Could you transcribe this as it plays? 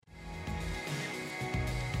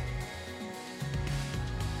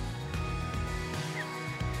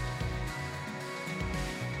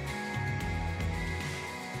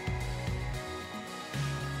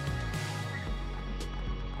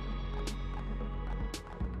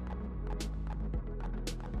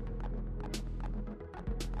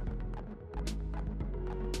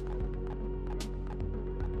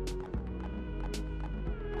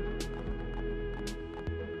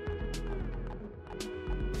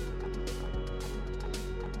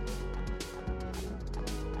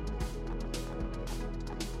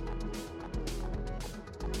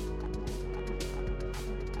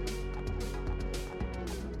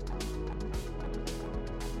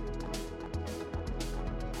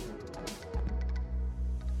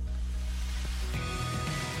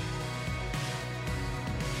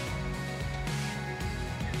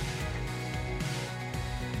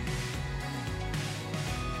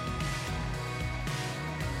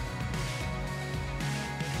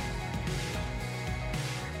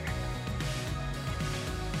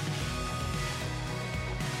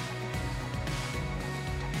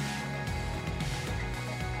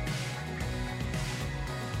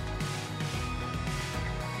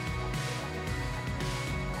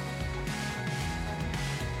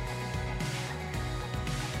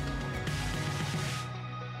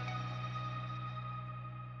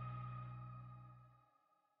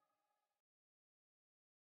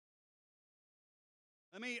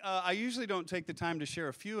I usually don't take the time to share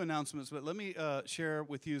a few announcements, but let me share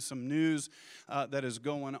with you some news that is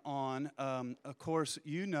going on. Of course,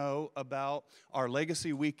 you know about our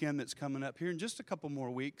Legacy Weekend that's coming up here in just a couple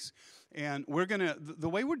more weeks. And we're going to, the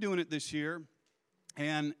way we're doing it this year,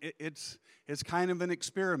 and it's kind of an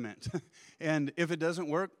experiment. And if it doesn't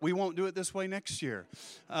work, we won't do it this way next year.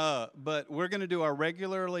 But we're going to do our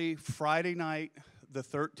regularly Friday night, the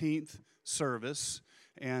 13th service,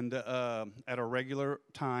 and at a regular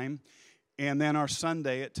time, and then our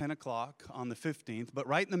Sunday at 10 o'clock on the 15th. But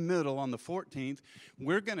right in the middle, on the 14th,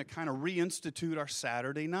 we're going to kind of reinstitute our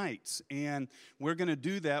Saturday nights, and we're going to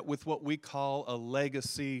do that with what we call a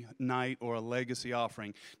legacy night or a legacy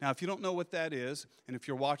offering. Now, if you don't know what that is, and if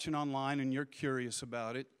you're watching online and you're curious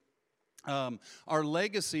about it, our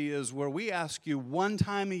legacy is where we ask you one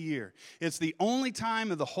time a year. It's the only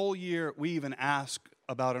time of the whole year we even ask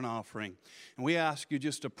about an offering. And we ask you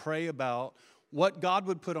just to pray about what God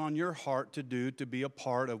would put on your heart to do to be a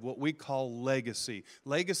part of what we call legacy.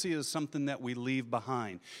 Legacy is something that we leave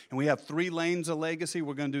behind. And we have 3 lanes of legacy.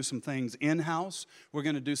 We're going to do some things in-house. We're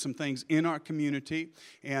going to do some things in our community.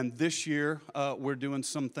 And this year, we're doing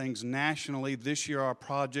some things nationally. This year, our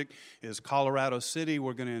project is Colorado City.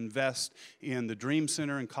 We're going to invest in the Dream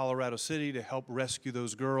Center in Colorado City to help rescue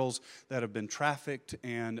those girls that have been trafficked.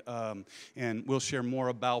 And we'll share more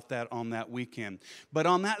about that on that weekend. But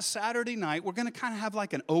on that Saturday night, we're going to kind of have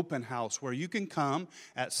like an open house where you can come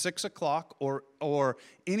at 6 o'clock or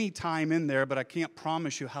any time in there, but I can't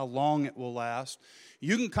promise you how long it will last.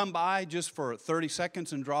 You can come by just for 30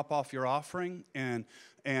 seconds and drop off your offering, and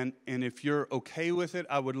if you're okay with it,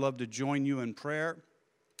 I would love to join you in prayer.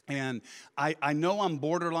 And I know I'm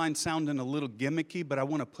borderline sounding a little gimmicky, but I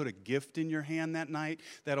want to put a gift in your hand that night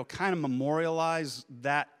that'll kind of memorialize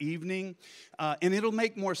that evening. And it'll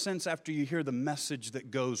make more sense after you hear the message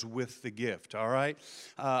that goes with the gift, all right?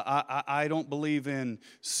 I don't believe in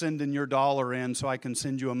sending your dollar in so I can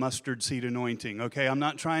send you a mustard seed anointing, okay? I'm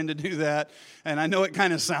not trying to do that. And I know it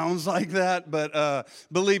kind of sounds like that, but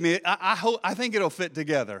believe me, I think it'll fit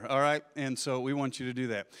together, all right? And so we want you to do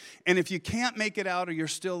that. And if you can't make it out or you're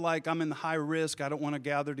still like, I'm in the high risk, I don't want to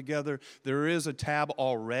gather together, there is a tab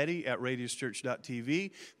already at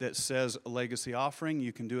radiuschurch.tv that says Legacy Offering.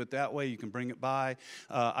 You can do it that way. You can bring it by.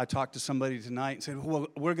 I talked to somebody tonight and said, well,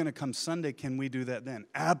 we're going to come Sunday. Can we do that then?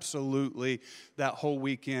 Absolutely, that whole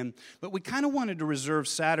weekend. But we kind of wanted to reserve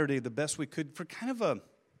Saturday the best we could for kind of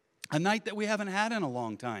a night that we haven't had in a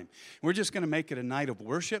long time. We're just going to make it a night of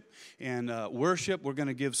worship. And worship, we're going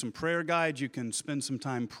to give some prayer guides. You can spend some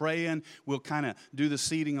time praying. We'll kind of do the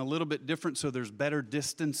seating a little bit different so there's better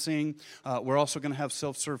distancing. We're also going to have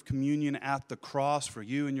self-serve communion at the cross for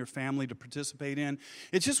you and your family to participate in.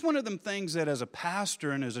 It's just one of them things that as a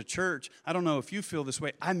pastor and as a church, I don't know if you feel this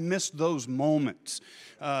way, I miss those moments.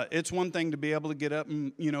 It's one thing to be able to get up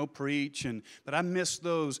and, preach, but I miss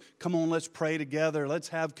those, come on, let's pray together, let's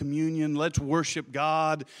have communion. Let's worship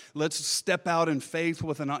God. Let's step out in faith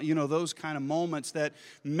with those kind of moments that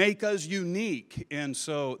make us unique. And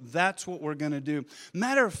so that's what we're going to do.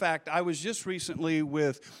 Matter of fact, I was just recently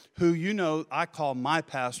with who I call my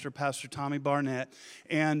pastor, Pastor Tommy Barnett.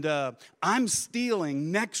 And I'm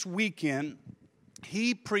stealing next weekend.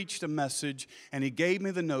 He preached a message, and he gave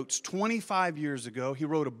me the notes 25 years ago. He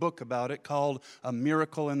wrote a book about it called A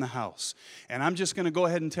Miracle in the House. And I'm just going to go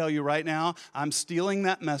ahead and tell you right now, I'm stealing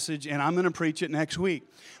that message, and I'm going to preach it next week.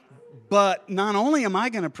 But not only am I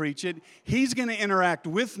going to preach it, he's going to interact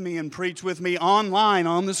with me and preach with me online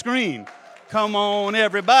on the screen. Come on,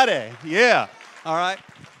 everybody. Yeah. All right.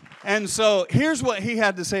 And so here's what he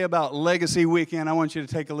had to say about Legacy Weekend. I want you to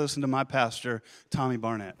take a listen to my pastor, Tommy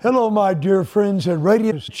Barnett. Hello, my dear friends at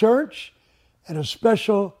Radius Church, and a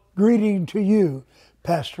special greeting to you,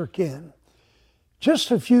 Pastor Ken.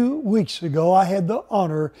 Just a few weeks ago, I had the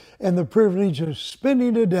honor and the privilege of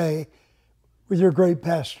spending a day with your great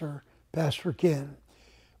pastor, Pastor Ken.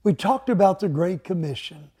 We talked about the Great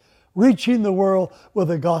Commission, reaching the world with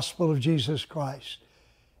the gospel of Jesus Christ.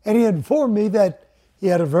 And he informed me that he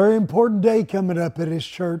had a very important day coming up at his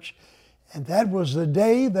church, and that was the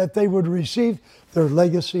day that they would receive their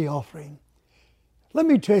legacy offering. Let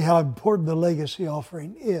me tell you how important the legacy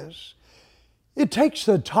offering is. It takes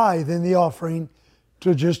the tithe in the offering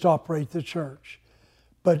to just operate the church.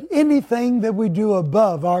 But anything that we do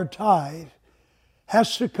above our tithe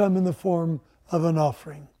has to come in the form of an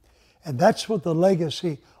offering. And that's what the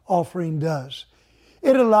legacy offering does.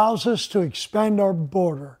 It allows us to expand our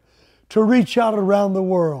border, to reach out around the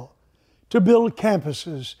world, to build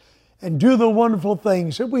campuses, and do the wonderful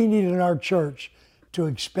things that we need in our church to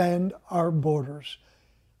expand our borders.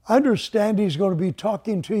 I understand he's going to be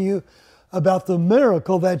talking to you about the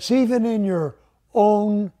miracle that's even in your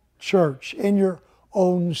own church, in your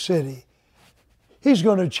own city. He's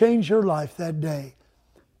going to change your life that day.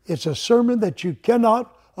 It's a sermon that you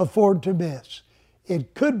cannot afford to miss.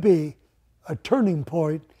 It could be a turning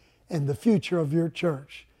point in the future of your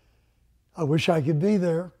church. I wish I could be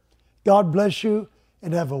there. God bless you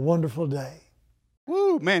and have a wonderful day.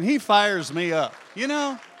 Woo, man, he fires me up.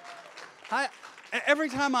 Every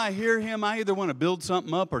time I hear him, I either want to build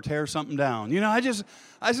something up or tear something down. I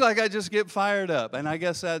just get fired up. And I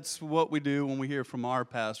guess that's what we do when we hear from our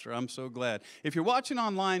pastor. I'm so glad. If you're watching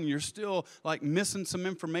online and you're still missing some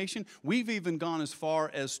information, we've even gone as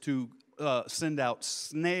far as to send out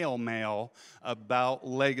snail mail about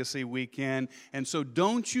Legacy Weekend. And so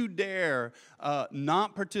don't you dare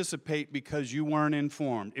not participate because you weren't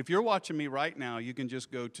informed. If you're watching me right now, you can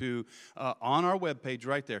just go to, on our webpage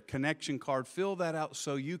right there, connection card, fill that out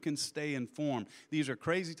so you can stay informed. These are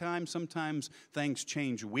crazy times. Sometimes things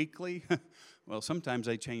change weekly. Well, sometimes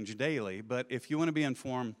they change daily. But if you want to be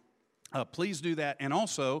informed, please do that. And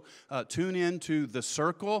also, tune in to The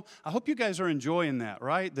Circle. I hope you guys are enjoying that,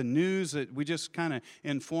 right? The news that we just kind of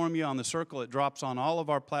inform you on The Circle. It drops on all of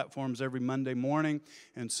our platforms every Monday morning.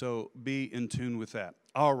 And so be in tune with that.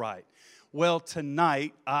 All right. Well,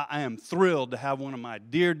 tonight, I am thrilled to have one of my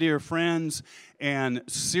dear, dear friends and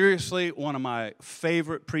seriously one of my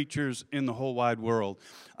favorite preachers in the whole wide world.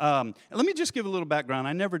 Let me just give a little background.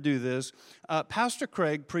 I never do this. Pastor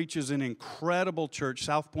Craig preaches an incredible church,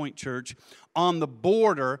 South Point Church, on the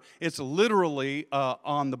border. It's literally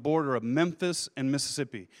on the border of Memphis and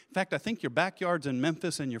Mississippi. In fact, I think your backyard's in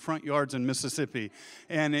Memphis and your front yard's in Mississippi.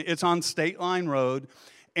 And it's on State Line Road.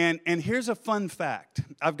 And here's a fun fact.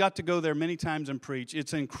 I've got to go there many times and preach.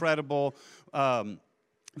 It's incredible.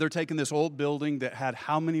 They're taking this old building that had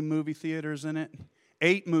how many movie theaters in it?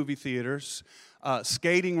 8 movie theaters,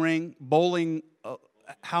 skating ring, bowling,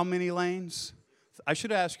 how many lanes? I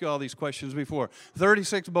should ask you all these questions before.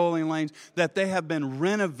 36 bowling lanes that they have been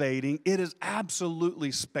renovating. It is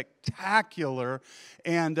absolutely spectacular.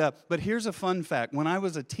 And but here's a fun fact. When I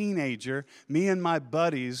was a teenager, me and my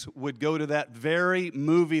buddies would go to that very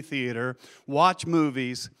movie theater, watch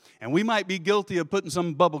movies, and we might be guilty of putting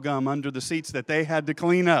some bubble gum under the seats that they had to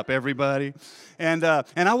clean up, everybody. And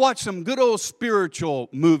I watched some good old spiritual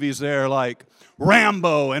movies there, like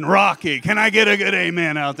Rambo and Rocky. Can I get a good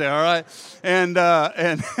amen out there, all right? And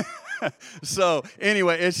so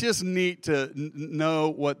anyway, it's just neat to know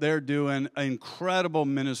what they're doing, incredible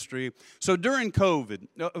ministry. So during COVID,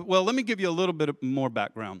 well, let me give you a little bit more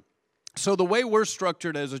background. So the way we're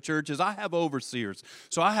structured as a church is I have overseers.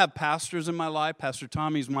 So I have pastors in my life. Pastor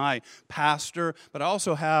Tommy's my pastor. But I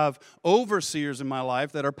also have overseers in my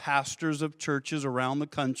life that are pastors of churches around the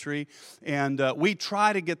country. And we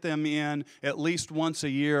try to get them in at least once a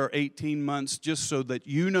year or 18 months just so that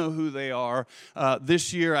you know who they are.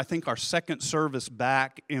 This year, I think our second service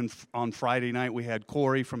back on Friday night, we had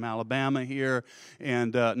Corey from Alabama here.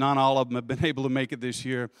 And not all of them have been able to make it this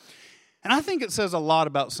year. And I think it says a lot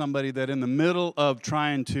about somebody that in the middle of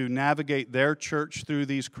trying to navigate their church through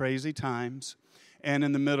these crazy times and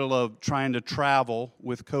in the middle of trying to travel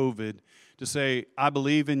with COVID, to say, I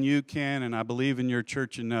believe in you, Ken, and I believe in your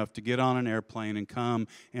church enough to get on an airplane and come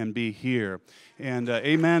and be here. And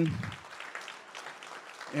amen.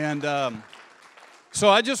 And so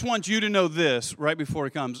I just want you to know this right before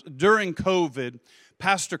he comes. During COVID,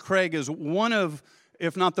 Pastor Craig is one of,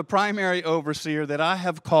 if not the primary overseer that I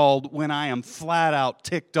have called when I am flat out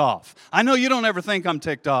ticked off. I know you don't ever think I'm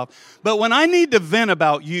ticked off, but when I need to vent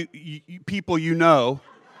about you people you know,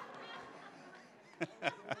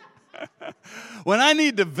 when I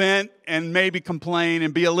need to vent and maybe complain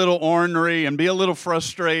and be a little ornery and be a little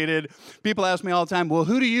frustrated, people ask me all the time, well,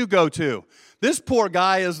 who do you go to? This poor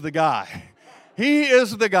guy is the guy. He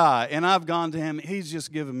is the guy, and I've gone to him. He's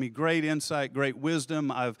just given me great insight, great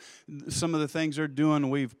wisdom. Some of the things they're doing,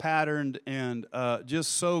 we've patterned, and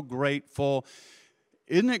just so grateful.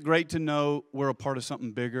 Isn't it great to know we're a part of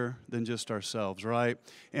something bigger than just ourselves, right?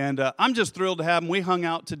 And I'm just thrilled to have him. We hung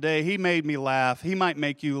out today. He made me laugh. He might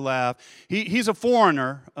make you laugh. He's a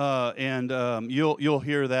foreigner, and you'll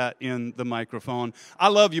hear that in the microphone. I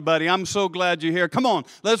love you, buddy. I'm so glad you're here. Come on,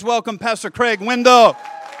 let's welcome Pastor Craig Window.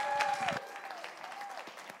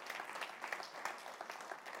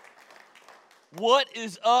 What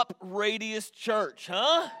is up, Radius Church,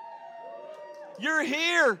 huh? You're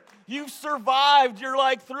here. You've survived. You're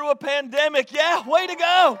like through a pandemic. Yeah, way to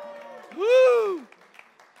go. Woo.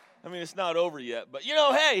 I mean, it's not over yet, but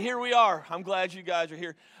hey, here we are. I'm glad you guys are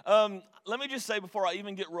here. Let me just say before I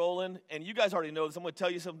even get rolling, and you guys already know this, I'm going to tell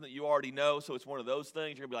you something that you already know, so it's one of those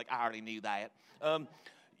things. You're going to be like, I already knew that.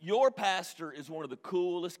 Your pastor is one of the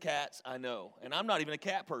coolest cats I know, and I'm not even a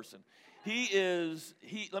cat person.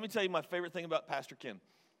 Let me tell you my favorite thing about Pastor Ken.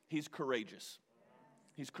 He's courageous.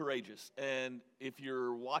 He's courageous. And if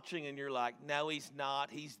you're watching and you're like, no, he's not,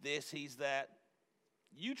 he's this, he's that,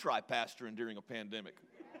 you try pastoring during a pandemic.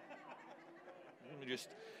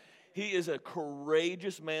 He is a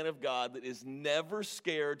courageous man of God that is never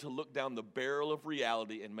scared to look down the barrel of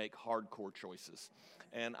reality and make hardcore choices.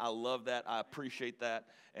 And I love that. I appreciate that.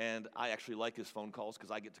 And I actually like his phone calls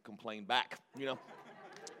because I get to complain back,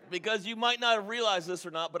 Because you might not have realized this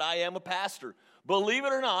or not, but I am a pastor. Believe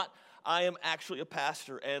it or not, I am actually a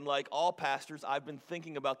pastor. And like all pastors, I've been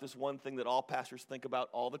thinking about this one thing that all pastors think about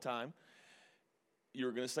all the time. You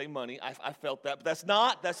were going to say money. I felt that, but that's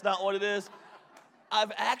not what it is.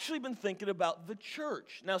 I've actually been thinking about the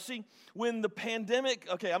church. Now, see, when the pandemic,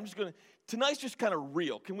 tonight's just kind of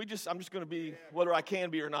real. I'm just going to be, whether I can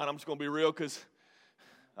be or not, I'm just going to be real because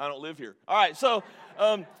I don't live here. All right, so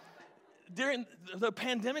during the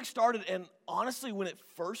pandemic started, and honestly, when it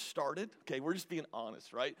first started, we're just being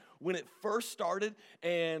honest, right? When it first started,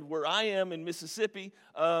 and where I am in Mississippi,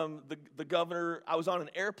 the governor, I was on an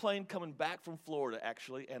airplane coming back from Florida,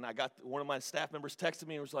 actually, and I got one of my staff members texted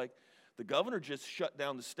me and was like, the governor just shut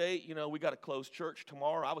down the state. We got to close church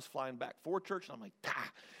tomorrow. I was flying back for church, and I'm like,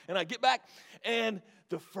 And I get back, and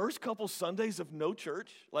the first couple Sundays of no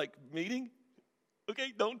church, like meeting,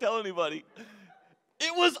 don't tell anybody.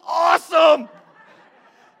 It was awesome.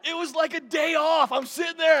 It was like a day off. I'm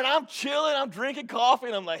sitting there, and I'm chilling. I'm drinking coffee,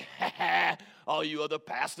 and I'm like, all you other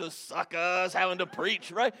pastors suckers having to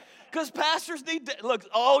preach, right? Because pastors need,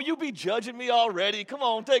 you be judging me already. Come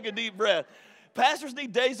on, take a deep breath. Pastors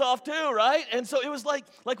need days off too, right? And so it was like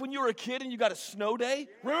when you were a kid and you got a snow day.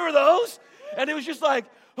 Remember those? And it was just like,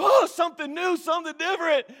 something new, something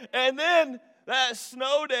different. And then that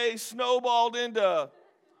snow day snowballed into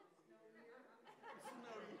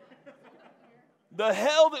the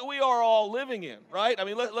hell that we are all living in, right? I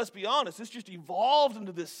mean, let's be honest. It's just evolved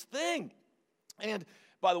into this thing. And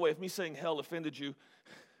by the way, if me saying hell offended you,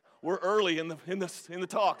 we're early in the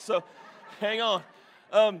talk, so hang on.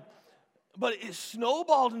 But it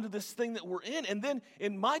snowballed into this thing that we're in. And then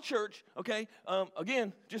in my church,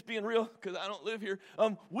 again, just being real, because I don't live here,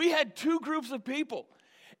 we had two groups of people.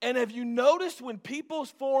 And have you noticed when people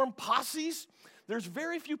form posses, there's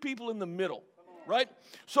very few people in the middle, right?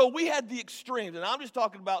 So we had the extremes, and I'm just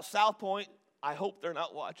talking about South Point. I hope they're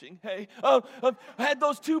not watching. Hey, I had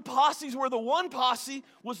those two posses where the one posse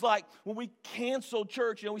was like, when we canceled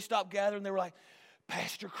church, we stopped gathering, they were like,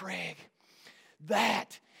 Pastor Craig,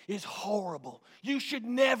 that is horrible. You should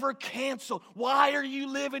never cancel. Why are you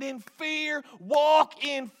living in fear? Walk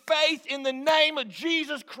in faith in the name of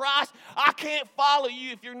Jesus Christ. I can't follow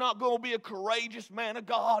you if you're not going to be a courageous man of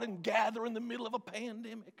God and gather in the middle of a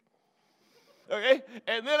pandemic. Okay?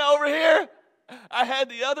 And then over here, I had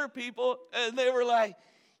the other people, and they were like,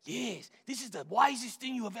 yes, this is the wisest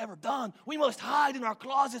thing you have ever done. We must hide in our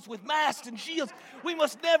closets with masks and shields. We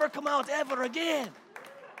must never come out ever again.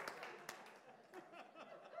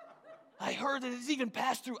 I heard that it's even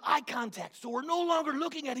passed through eye contact, so we're no longer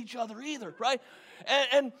looking at each other either, right?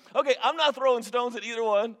 And I'm not throwing stones at either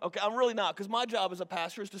one. I'm really not, because my job as a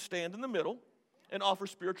pastor is to stand in the middle and offer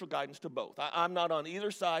spiritual guidance to both. I'm not on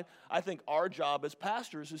either side. I think our job as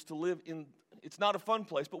pastors is to live in, it's not a fun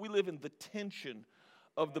place, but we live in the tension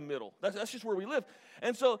of the middle. That's just where we live.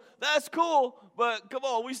 And so that's cool, but come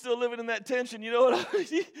on, we still living in that tension. You know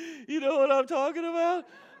what I'm talking about?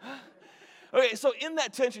 Okay, so in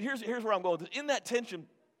that tension, here's where I'm going. In that tension,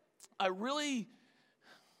 the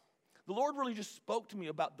Lord really just spoke to me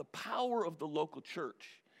about the power of the local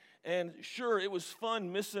church. And sure, it was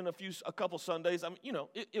fun missing a couple Sundays. I mean,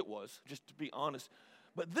 it was, just to be honest.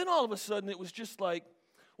 But then all of a sudden, it was just like,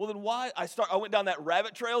 well, then why? I went down that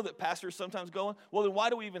rabbit trail that pastors sometimes go on. Well, then why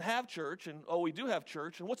do we even have church? And, we do have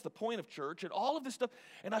church. And what's the point of church? And all of this stuff.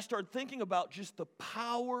 And I started thinking about just the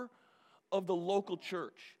power of the local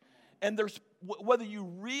church. And there's, whether you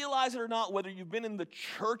realize it or not, whether you've been in the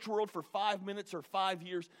church world for 5 minutes or 5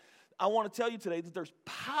 years, I want to tell you today that there's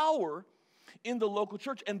power in the local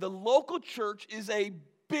church. And the local church is a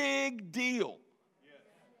big deal.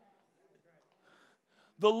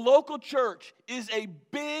 The local church is a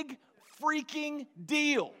big freaking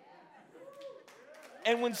deal.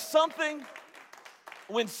 And when something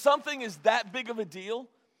is that big of a deal,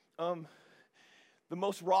 the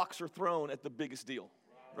most rocks are thrown at the biggest deal.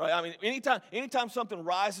 Right? I mean, anytime something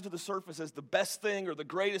rises to the surface as the best thing or the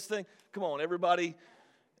greatest thing, come on, everybody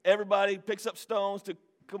picks up stones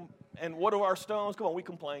and what are our stones? Come on, we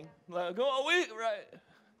complain. Right.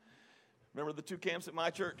 Remember the two camps at my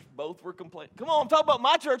church? Both were complaining. Come on, I'm talking about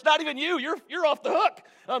my church, not even you. You're off the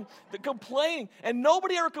hook. The complaining. And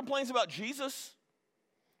nobody ever complains about Jesus.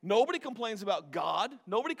 Nobody complains about God.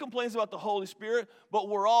 Nobody complains about the Holy Spirit. But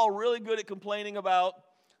we're all really good at complaining about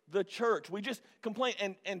the church. We just complain.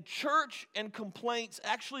 And church and complaints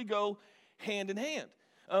actually go hand in hand.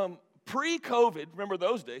 Pre-COVID, remember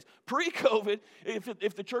those days, pre-COVID,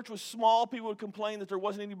 if the church was small, people would complain that there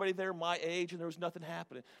wasn't anybody there my age and there was nothing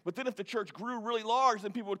happening. But then if the church grew really large,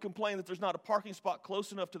 then people would complain that there's not a parking spot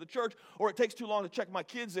close enough to the church, or it takes too long to check my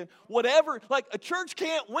kids in. Whatever, like a church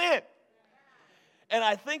can't win. And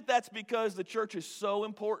I think that's because the church is so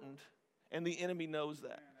important, and the enemy knows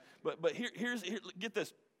that. But here, get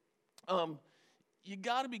this. You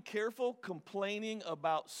got to be careful complaining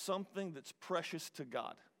about something that's precious to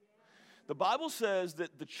God. The Bible says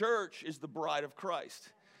that the church is the bride of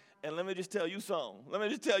Christ. And let me just tell you something. Let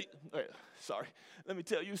me tell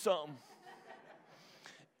you something.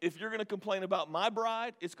 If you're going to complain about my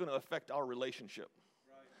bride, it's going to affect our relationship.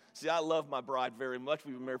 Right. See, I love my bride very much.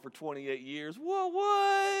 We've been married for 28 years.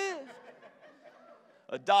 What?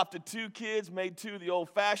 Adopted 2 kids, made 2 the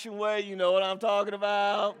old-fashioned way. You know what I'm talking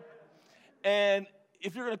about. And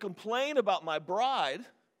if you're going to complain about my bride,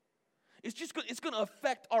 it's going to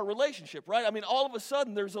affect our relationship, right? I mean, all of a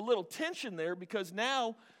sudden, there's a little tension there because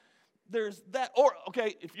now there's that. Or,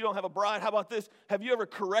 okay, if you don't have a bride, how about this? Have you ever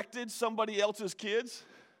corrected somebody else's kids?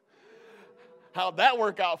 How'd that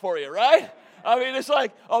work out for you, right? I mean, it's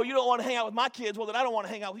like, oh, you don't want to hang out with my kids. Well, then I don't want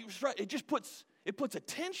to hang out with you. It just puts a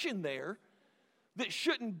tension there that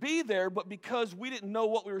shouldn't be there, but because we didn't know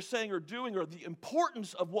what we were saying or doing or the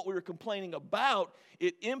importance of what we were complaining about,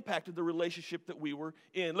 it impacted the relationship that we were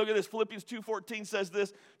in. Look at this. Philippians 2:14 says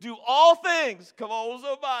this, do all things, come on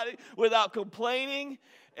somebody, without complaining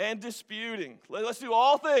and disputing. Let's do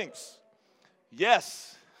all things.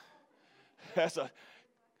 Yes.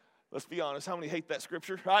 Let's be honest, how many hate that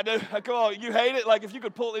scripture? I do. Come on, you hate it? Like if you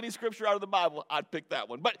could pull any scripture out of the Bible, I'd pick that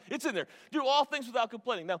one. But it's in there. Do all things without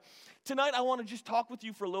complaining. Now, tonight I want to just talk with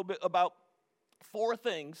you for a little bit about 4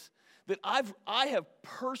 things that I have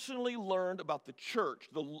personally learned about the church.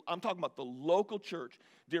 I'm talking about the local church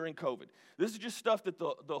during COVID. This is just stuff that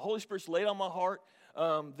the Holy Spirit's laid on my heart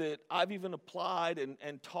that I've even applied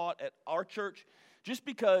and taught at our church just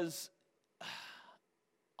because,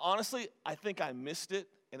 honestly, I think I missed it.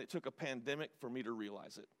 And it took a pandemic for me to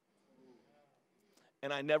realize it.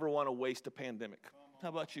 And I never want to waste a pandemic. How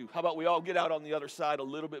about you? How about we all get out on the other side a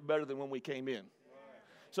little bit better than when we came in?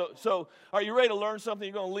 So are you ready to learn something?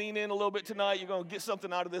 You're going to lean in a little bit tonight. You're going to get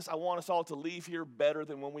something out of this. I want us all to leave here better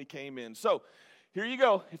than when we came in. So here you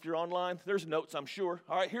go. If you're online, there's notes, I'm sure.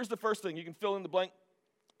 All right, here's the first thing. You can fill in the blank.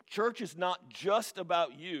 Church is not just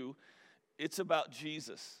about you. It's about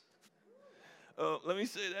Jesus. Let me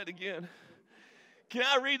say that again. Can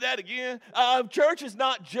I read that again? Church is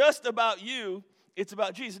not just about you, it's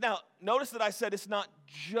about Jesus. Now, notice that I said it's not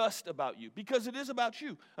just about you, because it is about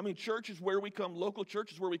you. I mean, church is where we come, local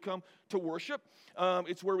church is where we come to worship.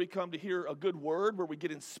 It's where we come to hear a good word, where we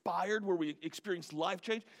get inspired, where we experience life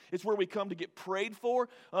change. It's where we come to get prayed for.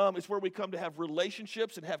 It's where we come to have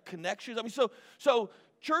relationships and have connections. I mean, so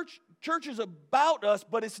church is about us,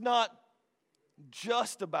 but it's not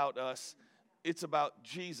just about us. It's about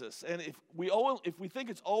Jesus. And if we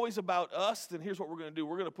think it's always about us, then here's what we're going to do.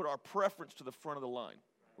 We're going to put our preference to the front of the line.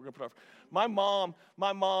 We're going to put my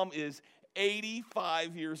mom is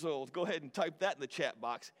 85 years old. Go ahead and type that in the chat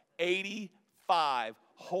box. 85.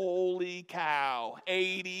 Holy cow.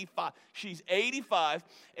 85. She's 85,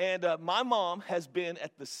 and my mom has been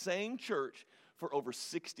at the same church for over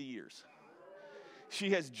 60 years.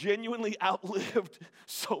 She has genuinely outlived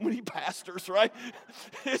so many pastors, right?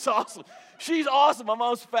 It's awesome. She's awesome. My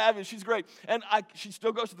mom's fabulous. She's great. And she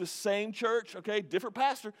still goes to the same church, okay? Different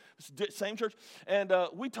pastor, same church. And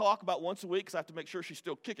we talk about once a week because I have to make sure she's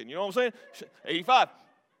still kicking. You know what I'm saying? 85.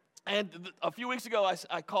 And a few weeks ago,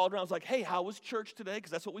 I called her. I was like, hey, how was church today?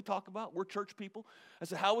 Because that's what we talk about. We're church people. I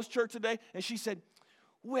said, how was church today? And she said,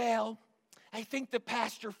 well, I think the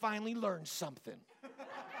pastor finally learned something.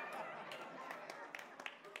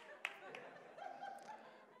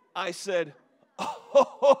 I said,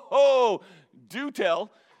 do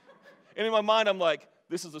tell. And in my mind, I'm like,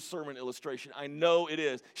 this is a sermon illustration. I know it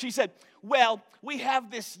is. She said, well, we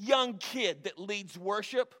have this young kid that leads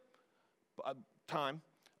worship. My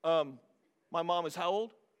mom is how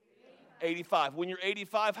old? 85. When you're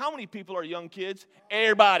 85, how many people are young kids?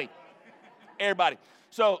 Everybody.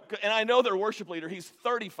 So, and I know their worship leader, he's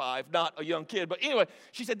 35, not a young kid. But anyway,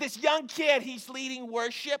 she said, this young kid, he's leading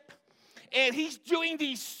worship. And he's doing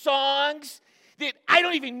these songs that I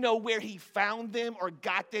don't even know where he found them or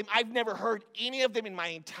got them. I've never heard any of them in my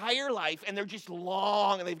entire life, and they're just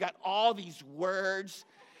long, and they've got all these words,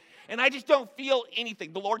 and I just don't feel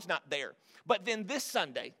anything. The Lord's not there. But then this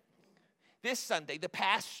Sunday, the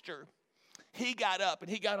pastor, he got up, and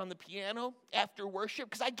he got on the piano after worship,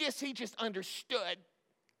 because I guess he just understood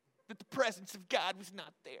that the presence of God was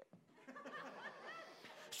not there.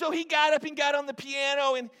 So he got up and got on the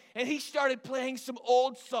piano, and he started playing some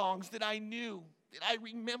old songs that I knew, that I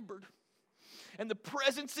remembered. And the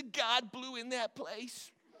presence of God blew in that place.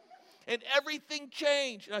 And everything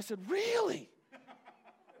changed. And I said, really?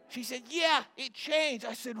 She said, yeah, it changed.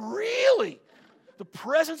 I said, really? The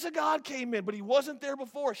presence of God came in, but he wasn't there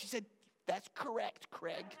before. She said, that's correct,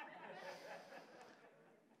 Craig.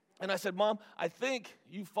 And I said, Mom, I think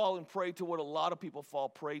you've fallen prey to what a lot of people fall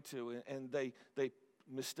prey to, and they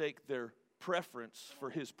mistake their preference for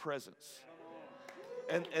his presence.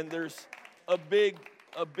 And there's a big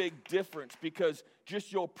difference, because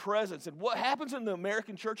just your presence. And what happens in the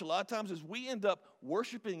American church a lot of times is we end up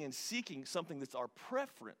worshiping and seeking something that's our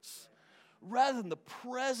preference rather than the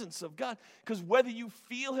presence of God. Because whether you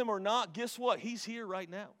feel him or not, guess what? He's here right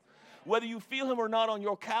now. Whether you feel him or not on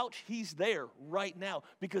your couch, he's there right now,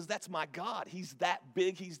 because that's my God. He's that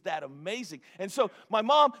big. He's that amazing. And so my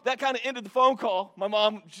mom, that kind of ended the phone call. My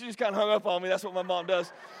mom, she just kind of hung up on me. That's what my mom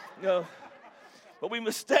does. You know. But we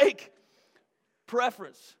mistake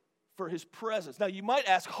preference for his presence. Now, you might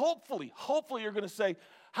ask, hopefully you're going to say,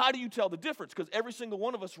 how do you tell the difference? Because every single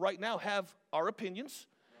one of us right now have our opinions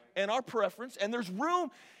and our preference, and there's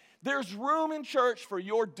room in church for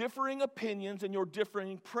your differing opinions and your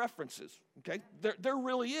differing preferences, okay? There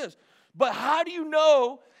really is. But how do you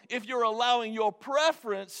know if you're allowing your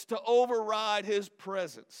preference to override his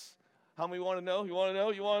presence? How many want to know? You want to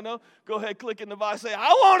know? You want to know? Go ahead, click in the Bible, say, I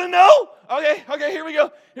want to know. Okay, here we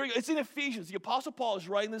go. It's in Ephesians. The Apostle Paul is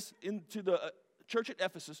writing this into the church at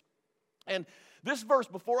Ephesus. And this verse,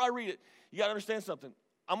 before I read it, you got to understand something.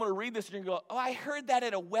 I'm going to read this and you're going to go, oh, I heard that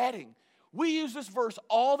at a wedding. We use this verse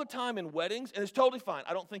all the time in weddings, and it's totally fine.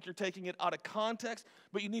 I don't think you're taking it out of context,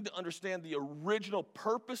 but you need to understand the original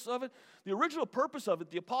purpose of it. The original purpose of it,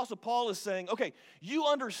 the Apostle Paul is saying, okay, you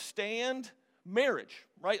understand marriage,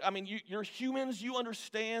 right? I mean, you're humans. You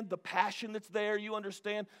understand the passion that's there. You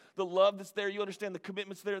understand the love that's there. You understand the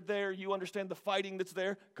commitments that are there. You understand the fighting that's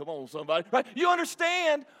there. Come on, somebody, right? You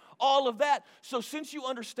understand all of that. So since you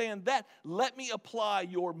understand that, let me apply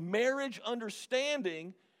your marriage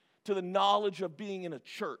understanding to the knowledge of being in a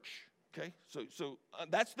church, okay? So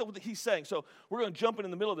that's what he's saying. So we're going to jump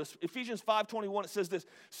in the middle of this. Ephesians 5:21, it says this,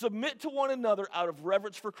 submit to one another out of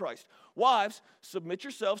reverence for Christ. Wives, submit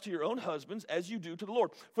yourselves to your own husbands as you do to the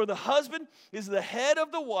Lord. For the husband is the head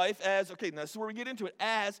of the wife as, okay, now this is where we get into it,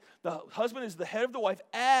 as the husband is the head of the wife,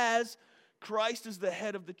 as Christ is the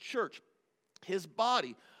head of the church, his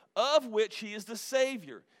body, of which he is the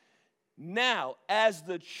Savior. Now, as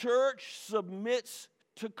the church submits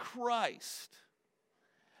to Christ,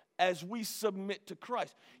 as we submit to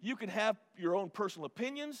Christ. You can have your own personal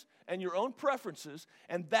opinions and your own preferences,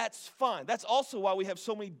 and that's fine. That's also why we have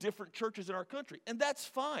so many different churches in our country, and that's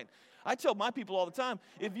fine. I tell my people all the time,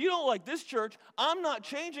 if you don't like this church, I'm not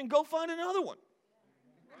changing, go find another one.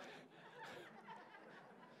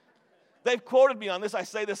 They've quoted me on this. I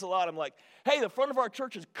say this a lot. I'm like, hey, the front of our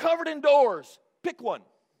church is covered in doors. Pick one.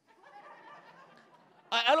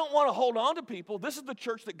 I don't want to hold on to people. This is the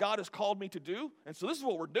church that God has called me to do, and so this is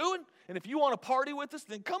what we're doing. And if you want to party with us,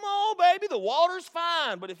 then come on, baby. The water's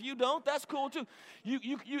fine. But if you don't, that's cool too.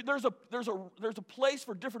 There's a place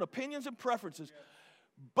for different opinions and preferences.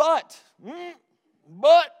 But I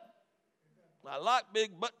like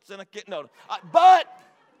big butts, and I can't know. But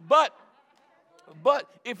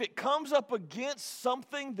if it comes up against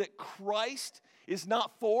something that Christ is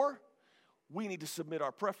not for, we need to submit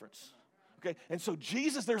our preference. Okay, and so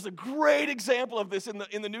Jesus, there's a great example of this in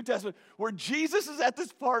the New Testament where Jesus is at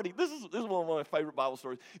this party. This is one of my favorite Bible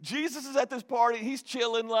stories. Jesus is at this party. He's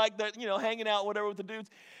chilling like that, hanging out, whatever, with the dudes.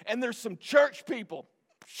 And there's some church people.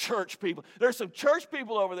 There's some church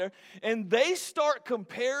people over there, and they start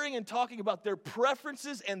comparing and talking about their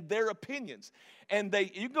preferences and their opinions. And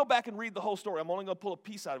you can go back and read the whole story. I'm only going to pull a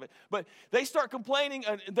piece out of it. But they start complaining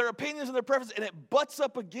their opinions and their preferences, and it butts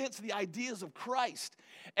up against the ideas of Christ.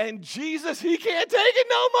 And Jesus, he can't take it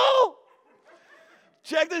no more.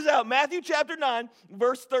 Check this out. Matthew chapter 9,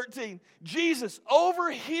 verse 13. Jesus,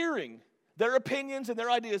 overhearing their opinions and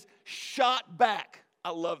their ideas, shot back.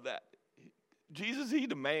 I love that. Jesus, he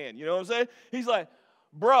the man, you know what I'm saying? He's like,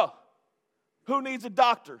 bro, who needs a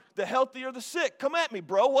doctor? The healthy or the sick? Come at me,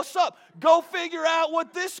 bro. What's up? Go figure out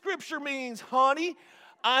what this scripture means, honey.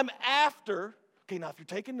 I'm after Okay, now if you're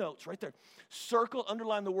taking notes, right there, circle,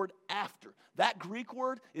 underline the word after. That Greek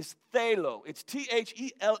word is thelo. It's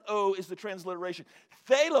Thelo is the transliteration.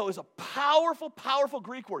 Thelo is a powerful, powerful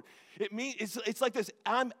Greek word. It means, it's like this,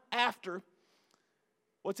 I'm after.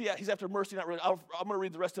 What's he at? He's after mercy, not really. I'm going to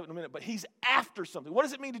read the rest of it in a minute, but he's after something. What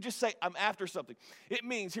does it mean to just say, I'm after something? It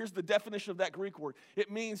means, here's the definition of that Greek word.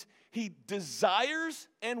 It means he desires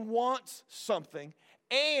and wants something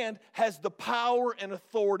and has the power and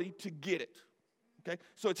authority to get it. Okay?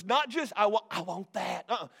 So it's not just, I want that.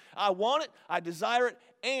 I want it, I desire it,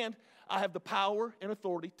 and I have the power and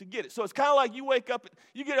authority to get it. So it's kind of like you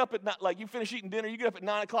get up at night, like you finish eating dinner, you get up at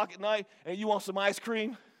 9 o'clock at night, and you want some ice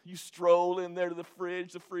cream. You stroll in there to the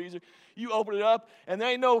fridge, the freezer. You open it up, and there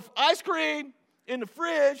ain't no ice cream in the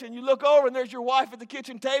fridge, and you look over, and there's your wife at the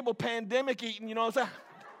kitchen table, pandemic eating, you know what I'm saying?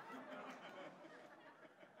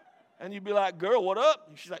 And you'd be like, girl, what up?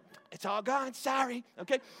 And she's like, it's all gone, sorry,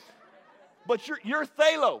 okay? But you're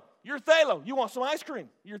thelo. You're thelo. You want some ice cream.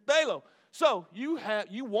 You're thelo. So you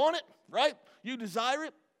want it, right? You desire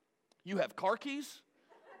it. You have car keys.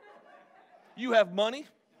 You have money.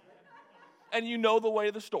 And you know the way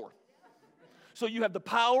to the store. So you have the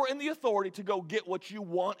power and the authority to go get what you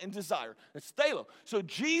want and desire. It's thelo. So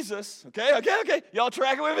Jesus, okay. Y'all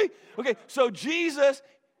tracking with me? Okay, so Jesus,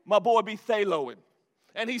 my boy, be theloing.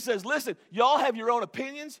 And he says, listen, y'all have your own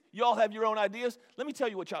opinions. Y'all have your own ideas. Let me tell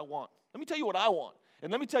you what y'all want. Let me tell you what I want.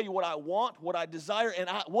 And let me tell you what I want, what I desire, and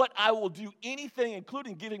what I will do anything,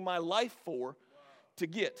 including giving my life for, to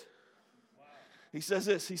get. He says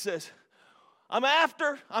this. He says, I'm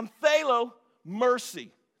thelo,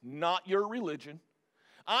 mercy, not your religion.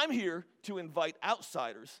 I'm here to invite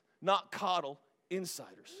outsiders, not coddle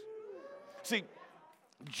insiders. See,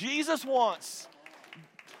 Jesus wants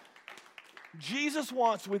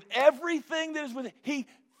with everything that is within, he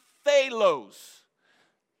thelos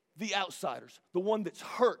the outsiders, the one that's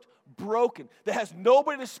hurt, broken, that has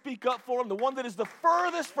nobody to speak up for him, the one that is the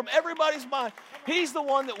furthest from everybody's mind. He's the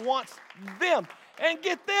one that wants them. And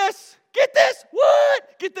get this,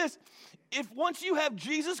 what? Get this. If once you have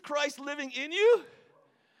Jesus Christ living in you,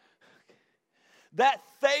 that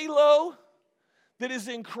thelo that is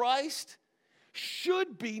in Christ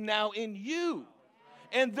should be now in you.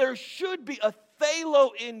 And there should be a thelo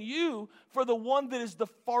in you for the one that is the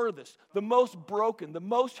farthest, the most broken, the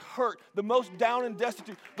most hurt, the most down and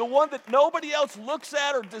destitute, the one that nobody else looks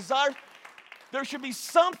at or desires. There should be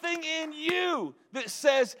something in you that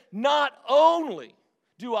says, not only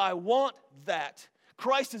do I want that,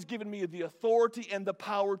 Christ has given me the authority and the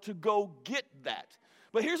power to go get that.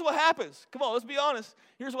 But here's what happens. Come on, let's be honest.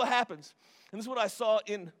 Here's what happens. And this is what I saw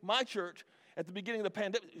in my church at the beginning of the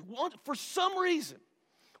pandemic. For some reason,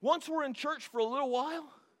 once we're in church for a little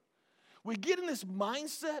while, we get in this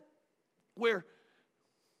mindset where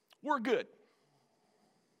we're good.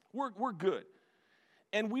 We're good.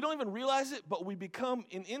 And we don't even realize it, but we become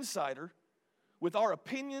an insider with our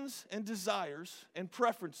opinions and desires and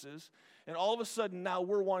preferences, and all of a sudden now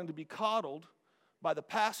we're wanting to be coddled by the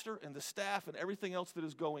pastor and the staff and everything else that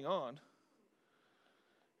is going on.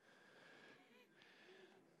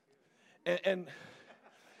 And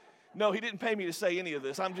no, he didn't pay me to say any of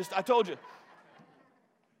this. I told you.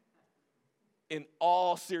 In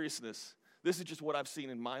all seriousness, this is just what I've seen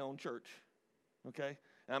in my own church, okay?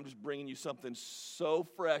 And I'm just bringing you something so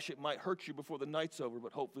fresh, it might hurt you before the night's over,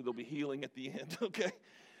 but hopefully there'll be healing at the end, okay?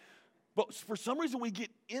 But for some reason, we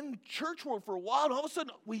get in church world for a while, and all of a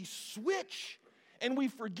sudden, we switch, and we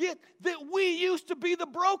forget that we used to be the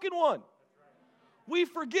broken one. We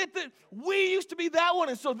forget that we used to be that one.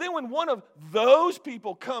 And so then when one of those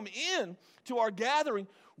people come in to our gathering,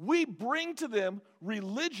 we bring to them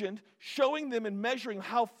religion, showing them and measuring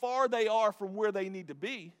how far they are from where they need to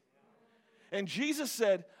be. And Jesus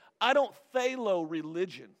said, I don't thelo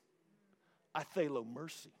religion, I thelo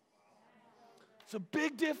mercy. It's a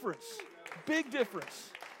big difference. Big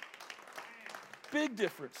difference. Big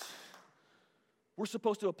difference. We're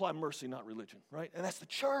supposed to apply mercy, not religion, right? And that's the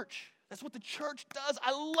church. That's what the church does.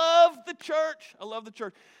 I love the church. I love the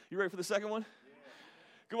church. You ready for the second one? Yeah.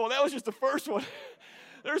 Come on, that was just the first one.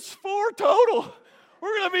 There's 4 total.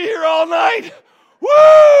 We're going to be here all night.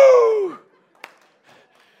 Woo!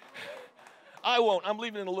 I won't. I'm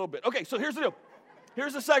leaving in a little bit. Okay, so here's the deal.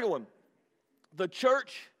 Here's the second one. The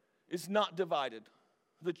church is not divided.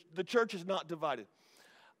 The church is not divided.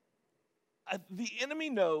 The enemy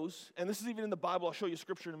knows, and this is even in the Bible, I'll show you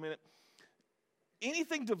scripture in a minute,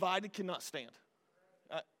 anything divided cannot stand.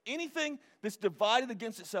 Anything that's divided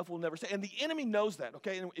against itself will never stand. And the enemy knows that,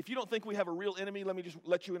 okay? And if you don't think we have a real enemy, let me just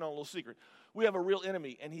let you in on a little secret. We have a real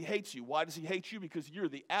enemy, and he hates you. Why does he hate you? Because you're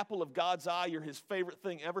the apple of God's eye. You're his favorite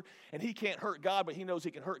thing ever. And he can't hurt God, but he knows he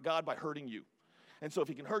can hurt God by hurting you. And so if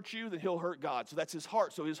he can hurt you, then he'll hurt God. So that's his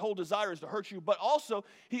heart. So his whole desire is to hurt you. But also,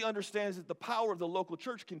 he understands that the power of the local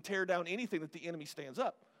church can tear down anything that the enemy stands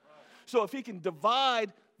up. So if he can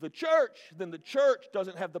divide the church, then the church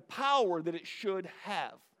doesn't have the power that it should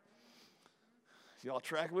have. Y'all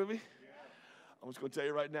track with me? I'm just going to tell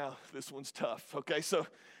you right now, this one's tough. Okay, so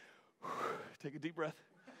take a deep breath.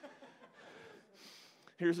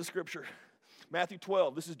 Here's the scripture. Matthew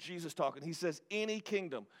 12, this is Jesus talking. He says, any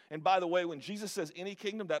kingdom. And by the way, when Jesus says any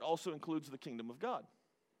kingdom, that also includes the kingdom of God.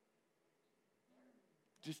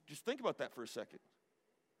 Just think about that for a second.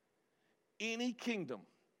 Any kingdom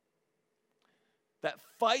that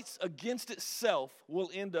fights against itself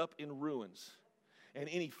will end up in ruins. And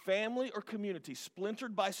any family or community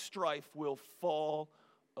splintered by strife will fall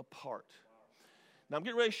apart. Now, I'm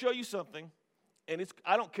getting ready to show you something, and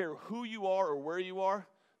I don't care who you are or where you are,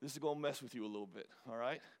 this is going to mess with you a little bit, all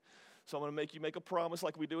right? So I'm going to make you make a promise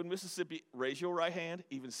like we do in Mississippi. Raise your right hand,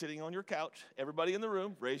 even sitting on your couch. Everybody in the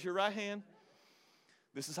room, raise your right hand.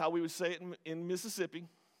 This is how we would say it in Mississippi,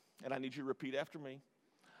 and I need you to repeat after me.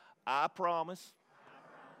 I promise.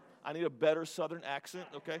 I need a better southern accent,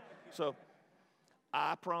 okay? So,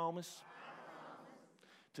 I promise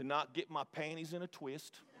to not get my panties in a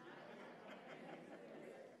twist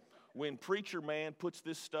when preacher man puts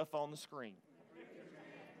this stuff on the screen.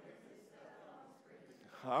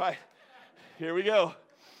 All right, here we go.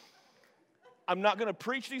 I'm not going to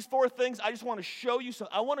preach these 4 things. I just want to show you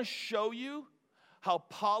something. I want to show you how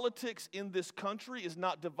politics in this country is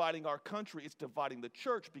not dividing our country, it's dividing the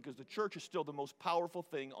church, because the church is still the most powerful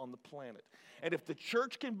thing on the planet. And if the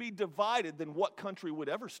church can be divided, then what country would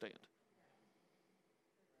ever stand?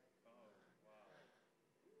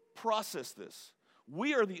 Process this.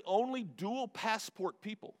 We are the only dual passport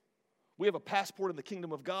people. We have a passport in the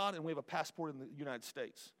kingdom of God, and we have a passport in the United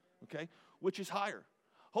States, okay? Which is higher?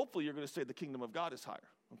 Hopefully you're going to say the kingdom of God is higher.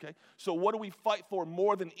 Okay? So what do we fight for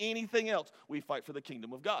more than anything else? We fight for the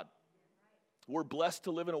kingdom of God. We're blessed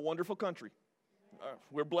to live in a wonderful country.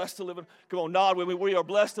 We're blessed to live in, come on, nod with me. We are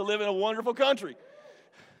blessed to live in a wonderful country.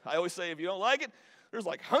 I always say if you don't like it, there's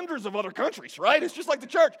like hundreds of other countries, right? It's just like the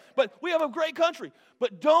church. But we have a great country.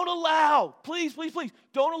 But don't allow, please, please, please,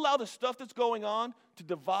 don't allow the stuff that's going on to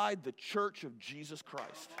divide the church of Jesus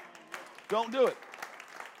Christ. Don't do it.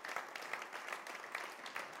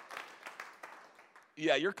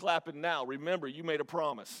 Yeah, you're clapping now. Remember, you made a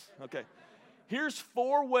promise. Okay. Here's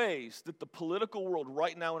 4 ways that the political world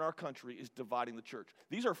right now in our country is dividing the church.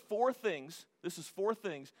 These are 4 things. This is 4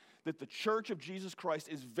 things that the church of Jesus Christ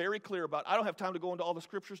is very clear about. I don't have time to go into all the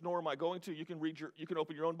scriptures, nor am I going to. You can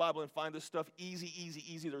open your own Bible and find this stuff easy, easy,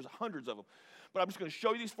 easy. There's hundreds of them. But I'm just going to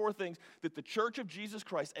show you these 4 things that the church of Jesus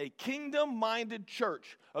Christ, a kingdom-minded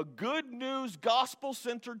church, a good news,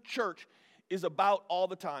 gospel-centered church, is about all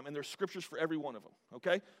the time, and there's scriptures for every one of them,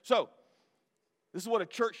 okay? So, this is what a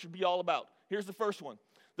church should be all about. Here's the first one.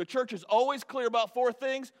 The church is always clear about 4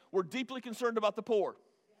 things. We're deeply concerned about the poor.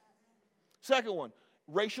 Second one,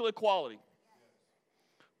 racial equality.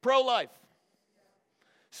 Pro-life.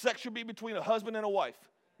 Sex should be between a husband and a wife.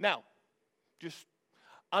 Now,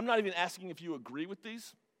 I'm not even asking if you agree with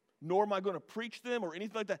these, nor am I going to preach them or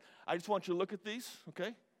anything like that. I just want you to look at these,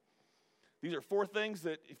 okay? These are 4 things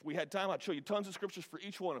that if we had time, I'd show you tons of scriptures for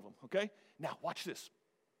each one of them, okay? Now, watch this.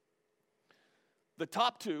 The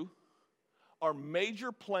top 2 are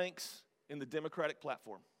major planks in the Democratic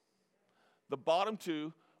platform. The bottom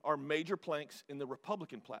 2 are major planks in the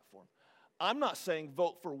Republican platform. I'm not saying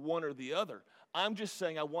vote for one or the other. I'm just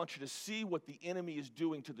saying I want you to see what the enemy is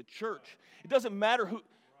doing to the church. It doesn't matter who,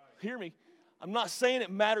 hear me, I'm not saying it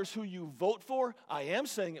matters who you vote for. I am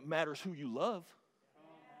saying it matters who you love.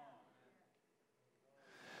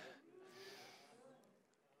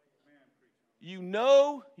 You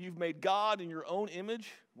know you've made God in your own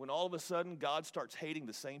image when all of a sudden God starts hating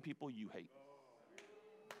the same people you hate.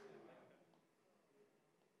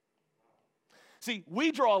 See,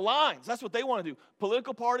 we draw lines. That's what they want to do.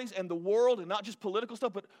 Political parties and the world, and not just political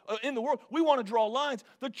stuff, but in the world, we want to draw lines.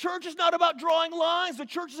 The church is not about drawing lines. The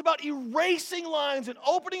church is about erasing lines and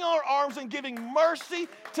opening our arms and giving mercy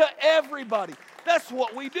to everybody. That's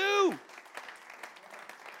what we do.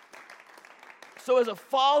 So as a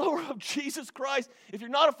follower of Jesus Christ, if you're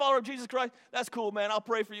not a follower of Jesus Christ, that's cool, man. I'll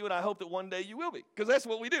pray for you, and I hope that one day you will be, because that's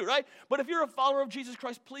what we do, right? But if you're a follower of Jesus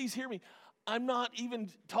Christ, please hear me. I'm not even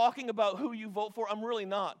talking about who you vote for. I'm really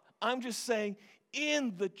not. I'm just saying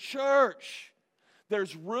in the church,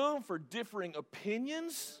 There's room for differing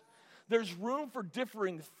opinions. There's room for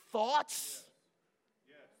differing thoughts.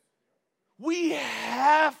 We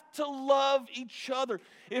have to love each other.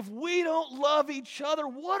 If we don't love each other,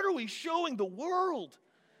 what are we showing the world?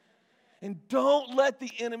 And don't let the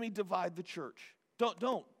enemy divide the church.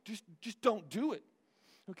 Just don't do it.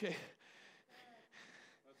 Okay?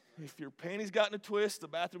 If your panties got in a twist, the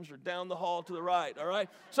bathrooms are down the hall to the right, all right?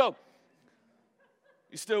 So,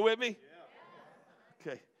 you still with me?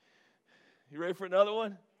 Okay. You ready for another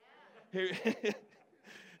one? Here.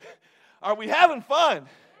 Are we having fun?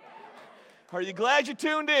 Are you glad you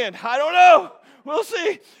tuned in? I don't know. We'll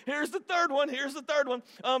see. Here's the third one.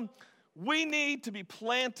 We need to be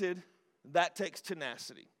planted. That takes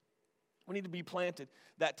tenacity. We need to be planted.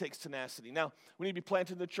 That takes tenacity. Now, we need to be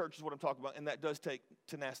planted in the church is what I'm talking about, and that does take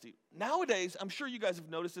tenacity. Nowadays, I'm sure you guys have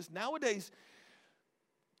noticed this. Nowadays,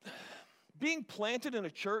 being planted in a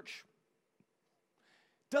church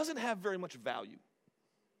doesn't have very much value.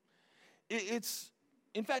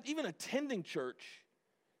 In fact, even attending church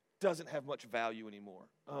doesn't have much value anymore.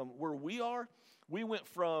 Where we are, we've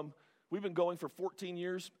been going for 14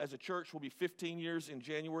 years as a church. We'll be 15 years in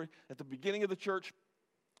January. At the beginning of the church,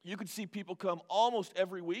 you could see people come almost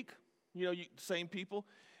every week, same people.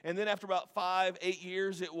 And then after about 5-8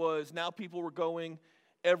 years, it was now people were going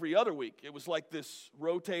every other week. It was like this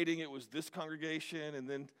rotating. It was this congregation and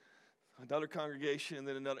then another congregation and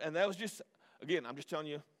then another. And that was just, again, I'm just telling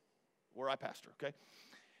you where I pastor, okay?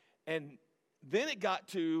 And then it got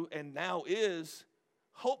to, and now is,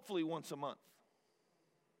 hopefully once a month.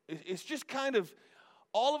 It's just kind of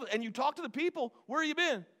all of it. And you talk to the people, where have you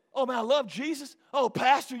been? Oh, man, I love Jesus. Oh,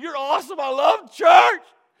 Pastor, you're awesome. I love church.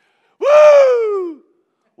 Woo!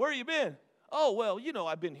 Where have you been? Oh, well,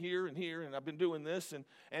 I've been here, and I've been doing this,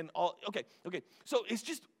 and all. Okay. So it's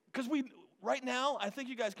just, because right now, I think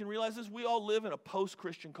you guys can realize this, we all live in a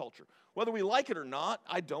post-Christian culture. Whether we like it or not,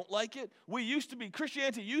 I don't like it.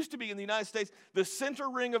 Christianity used to be in the United States the center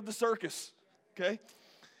ring of the circus, okay?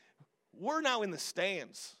 We're now in the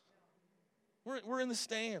stands. We're in the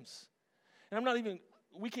stands. And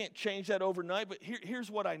we can't change that overnight, but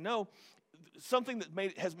here's what I know. Something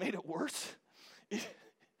that has made it worse.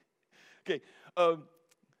 Okay,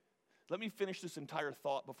 let me finish this entire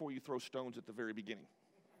thought before you throw stones at the very beginning.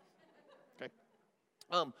 Okay.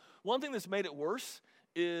 One thing that's made it worse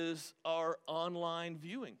is our online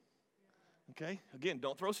viewing. Okay? Again,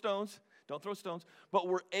 don't throw stones. But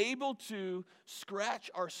we're able to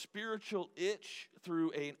scratch our spiritual itch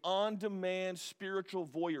through an on-demand spiritual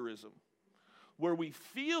voyeurism, where we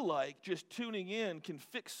feel like just tuning in can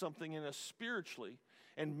fix something in us spiritually,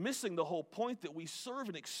 and missing the whole point that we serve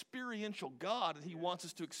an experiential God and He wants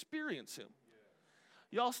us to experience Him.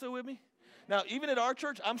 Y'all still with me? Now, even at our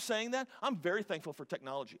church, I'm saying that. I'm very thankful for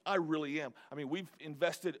technology. I really am. I mean, we've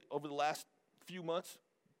invested over the last few months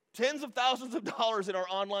tens of thousands of dollars in our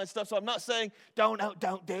online stuff. So I'm not saying, don't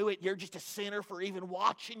do it. You're just a sinner for even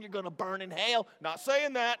watching. You're going to burn in hell. Not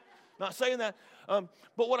saying that. But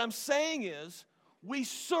what I'm saying is, we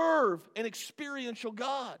serve an experiential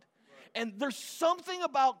God. And there's something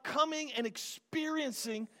about coming and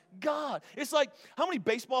experiencing God. It's like, how many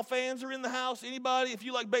baseball fans are in the house? Anybody? If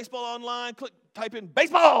you like baseball online, type in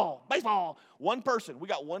baseball. One person. We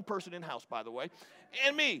got one person in house, by the way.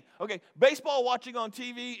 And me. Okay, baseball watching on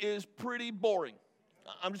TV is pretty boring.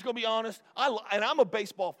 I'm just going to be honest. And I'm a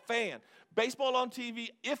baseball fan. Baseball on TV,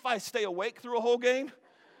 if I stay awake through a whole game,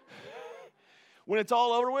 when it's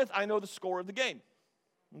all over with, I know the score of the game.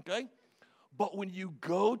 Okay? But when you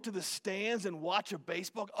go to the stands and watch a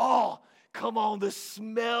baseball, come on, the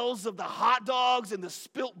smells of the hot dogs and the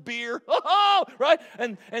spilt beer, right?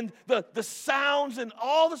 And the sounds and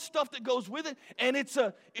all the stuff that goes with it, and it's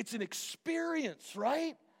an experience,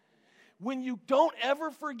 right? When you don't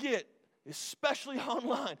ever forget, especially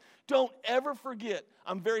online, don't ever forget.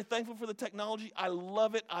 I'm very thankful for the technology. I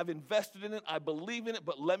love it. I've invested in it. I believe in it.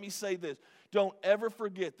 But let me say this. Don't ever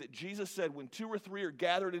forget that Jesus said, when 2 or 3 are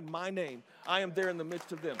gathered in my name, I am there in the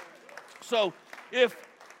midst of them. So if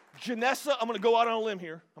Janessa, I'm going to go out on a limb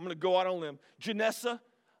here. Janessa,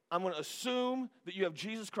 I'm going to assume that you have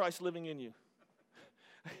Jesus Christ living in you.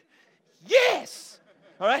 Yes!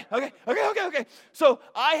 All right? Okay. So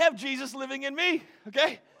I have Jesus living in me.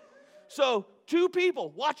 Okay? So 2 people,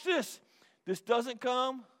 watch this. This doesn't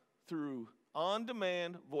come through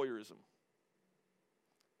on-demand voyeurism.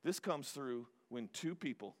 This comes through when 2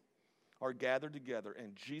 people are gathered together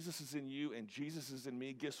and Jesus is in you and Jesus is in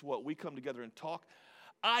me. Guess what? We come together and talk.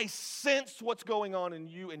 I sense what's going on in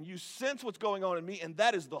you and you sense what's going on in me, and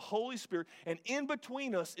that is the Holy Spirit. And in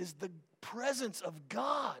between us is the presence of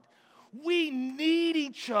God. We need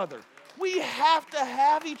each other. We have to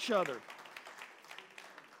have each other.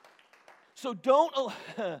 So don't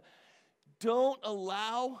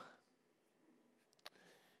allow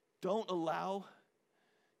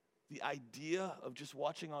the idea of just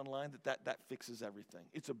watching online that fixes everything.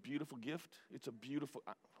 It's a beautiful gift. It's a beautiful,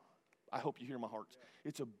 I hope you hear my heart.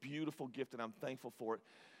 It's a beautiful gift, and I'm thankful for it.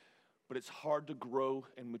 But it's hard to grow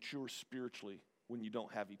and mature spiritually when you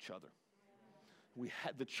don't have each other.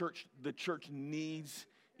 The church needs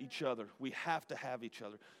each other. We have to have each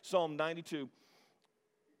other. Psalm 92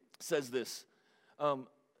 says this,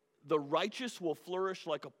 the righteous will flourish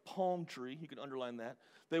like a palm tree. You can underline that.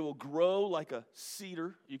 They will grow like a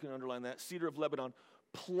cedar. You can underline that. Cedar of Lebanon.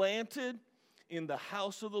 Planted in the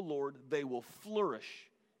house of the Lord, they will flourish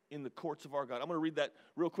in the courts of our God. I'm going to read that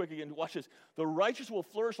real quick again. Watch this. The righteous will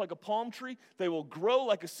flourish like a palm tree. They will grow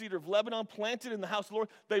like a cedar of Lebanon, planted in the house of the Lord.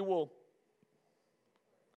 They will.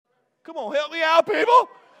 Come on, help me out, people.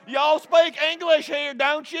 Y'all speak English here,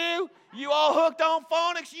 don't you? You all hooked on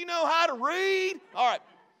phonics. You know how to read. All right.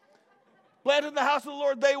 Planted in the house of the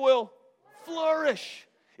Lord, they will flourish.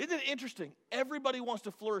 Isn't it interesting? Everybody wants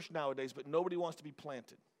to flourish nowadays, but nobody wants to be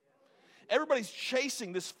planted. Everybody's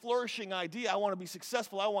chasing this flourishing idea. I want to be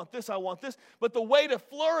successful. I want this. I want this. But the way to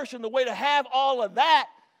flourish and the way to have all of that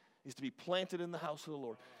is to be planted in the house of the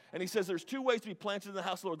Lord. And he says there's two ways to be planted in the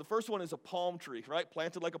house of the Lord. The first one is a palm tree, right?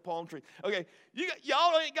 Planted like a palm tree. Okay,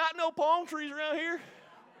 y'all ain't got no palm trees around here.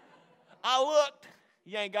 I looked.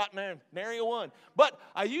 You ain't got nary one. But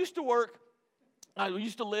I used to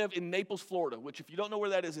live in Naples, Florida, which if you don't know where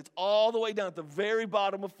that is, it's all the way down at the very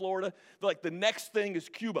bottom of Florida. Like the next thing is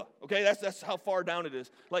Cuba, okay? That's how far down it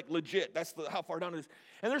is. Like legit, how far down it is.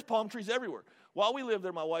 And there's palm trees everywhere. While we lived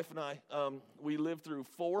there, my wife and I, we lived through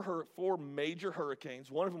four major hurricanes.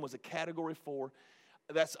 One of them was a Category 4.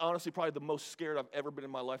 That's honestly probably the most scared I've ever been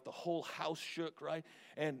in my life. The whole house shook, right?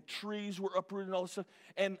 And trees were uprooted and all this stuff.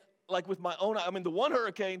 And like with my own, the one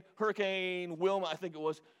hurricane, Hurricane Wilma, I think it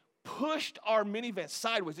was, pushed our minivan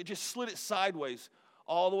sideways. It just slid it sideways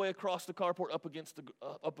all the way across the carport up against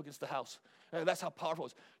the house. And that's how powerful it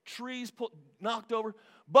was. Trees knocked over.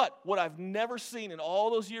 But what I've never seen in all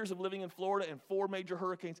those years of living in Florida and 4 major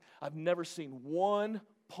hurricanes, I've never seen one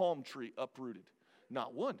palm tree uprooted.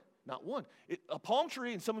 Not one. Not one. A palm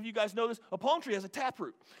tree, and some of you guys know this, a palm tree has a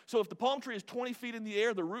taproot. So if the palm tree is 20 feet in the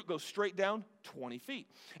air, the root goes straight down 20 feet.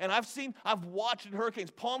 And I've watched in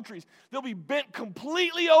hurricanes, palm trees, they'll be bent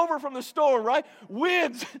completely over from the storm, right?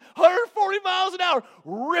 Winds, 140 miles an hour,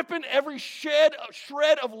 ripping every shred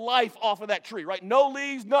of life off of that tree, right? No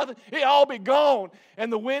leaves, nothing. It all be gone.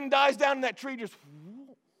 And the wind dies down and that tree just,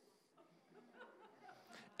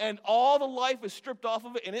 and all the life is stripped off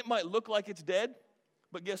of it, and it might look like it's dead.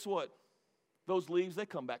 But guess what? Those leaves, they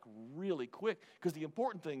come back really quick because the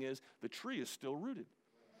important thing is the tree is still rooted.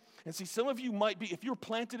 And see, some of you might be, if you're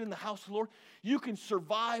planted in the house of the Lord, you can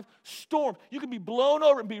survive storms. You can be blown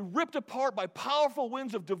over and be ripped apart by powerful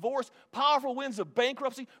winds of divorce, powerful winds of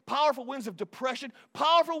bankruptcy, powerful winds of depression,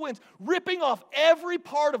 powerful winds ripping off every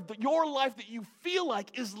part of your life that you feel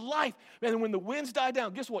like is life. And when the winds die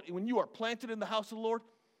down, guess what? When you are planted in the house of the Lord,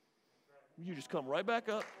 you just come right back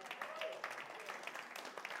up.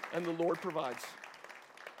 And the Lord provides.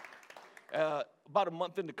 About a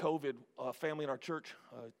month into COVID, a family in our church,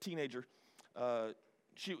 a teenager,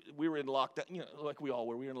 we were in lockdown, like we all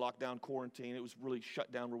were. We were in lockdown, quarantine. It was really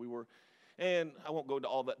shut down where we were. And I won't go into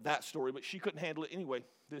all that story, but she couldn't handle it anyway.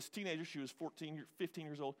 This teenager, she was 15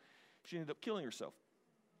 years old. She ended up killing herself.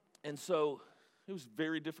 And so it was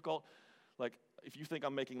very difficult. Like, if you think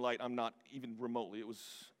I'm making light, I'm not even remotely. It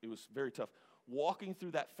was very tough. Walking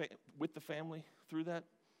through that with the family through that,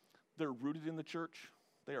 they're rooted in the church.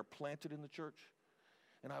 They are planted in the church.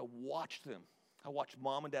 And I watched them. I watched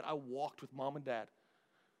mom and dad. I walked with mom and dad.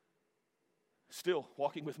 Still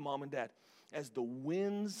walking with mom and dad. As the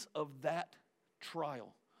winds of that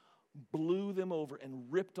trial blew them over and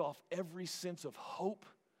ripped off every sense of hope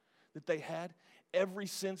that they had, every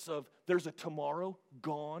sense of there's a tomorrow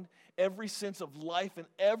gone, every sense of life and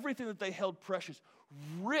everything that they held precious,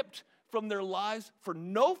 ripped from their lives for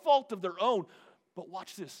no fault of their own. But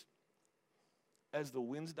watch this. As the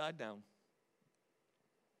winds died down,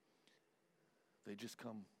 they just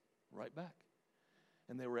come right back.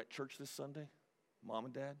 And they were at church this Sunday, mom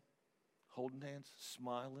and dad, holding hands,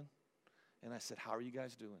 smiling. And I said, how are you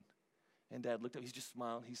guys doing? And dad looked up, he's just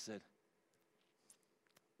smiling. He said,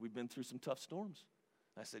 we've been through some tough storms.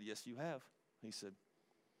 I said, yes, you have. He said,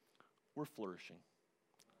 we're flourishing.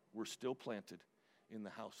 We're still planted in the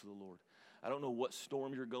house of the Lord. I don't know what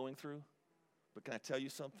storm you're going through, But can I tell you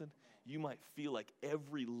something? You might feel like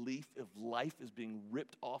every leaf of life is being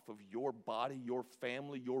ripped off of your body, your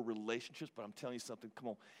family, your relationships. But I'm telling you something, come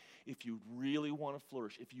on. If you really want to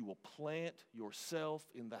flourish, if you will plant yourself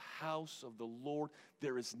in the house of the Lord,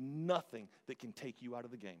 there is nothing that can take you out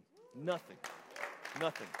of the game. Nothing.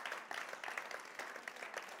 Nothing.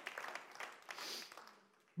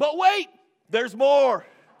 But wait, there's more.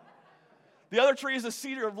 The other tree is the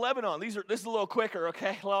cedar of Lebanon. This is a little quicker,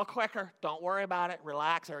 okay? A little quicker. Don't worry about it.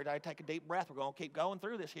 Relax, everybody. Take a deep breath. We're going to keep going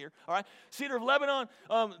through this here, all right? Cedar of Lebanon,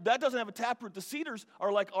 that doesn't have a taproot. The cedars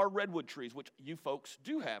are like our redwood trees, which you folks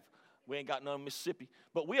do have. We ain't got none in Mississippi.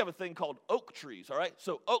 But we have a thing called oak trees, all right?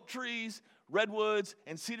 So oak trees, redwoods,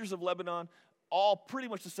 and cedars of Lebanon, all pretty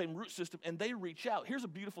much the same root system, and they reach out. Here's a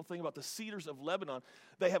beautiful thing about the cedars of Lebanon.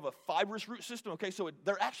 They have a fibrous root system, okay? So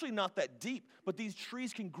they're actually not that deep, but these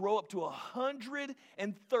trees can grow up to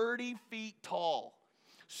 130 feet tall.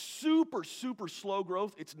 Super, super slow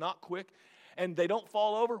growth. It's not quick, and they don't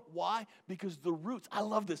fall over. Why? Because the roots, I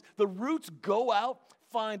love this, the roots go out,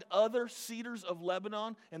 find other cedars of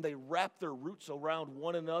Lebanon, and they wrap their roots around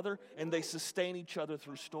one another, and they sustain each other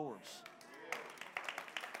through storms.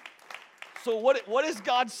 So what is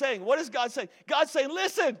God saying? What is God saying? God's saying,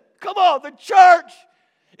 listen, come on, the church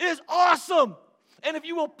is awesome. And if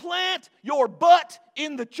you will plant your butt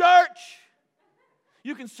in the church,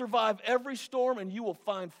 you can survive every storm, and you will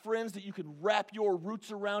find friends that you can wrap your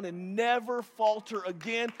roots around and never falter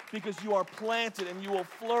again, because you are planted and you will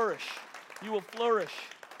flourish. You will flourish.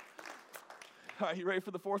 All right, you ready for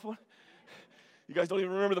the fourth one? You guys don't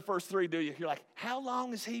even remember the first three, do you? You're like, how long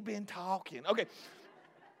has he been talking? Okay.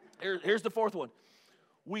 Here's the fourth one.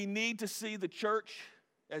 We need to see the church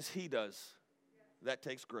as he does. That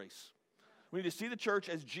takes grace. We need to see the church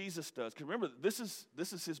as Jesus does. Because remember, this is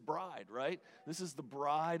his bride, right? This is the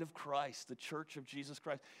bride of Christ, the church of Jesus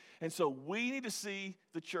Christ. And so we need to see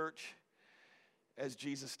the church as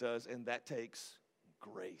Jesus does, and that takes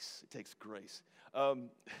grace. It takes grace.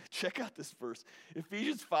 Check out this verse.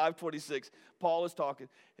 Ephesians 5:26, Paul is talking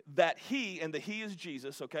that he, and the he is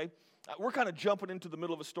Jesus, okay? We're kind of jumping into the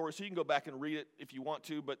middle of a story, so you can go back and read it if you want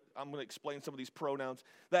to, but I'm going to explain some of these pronouns.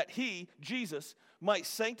 That he, Jesus, might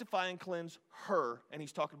sanctify and cleanse her, and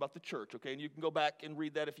he's talking about the church, okay? And you can go back and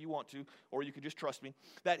read that if you want to, or you can just trust me.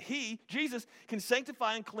 That he, Jesus, can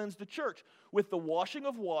sanctify and cleanse the church with the washing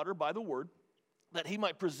of water by the word, that he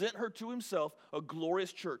might present her to himself a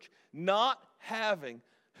glorious church, not having...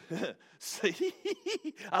 See,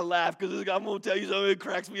 I laugh because I'm going to tell you something that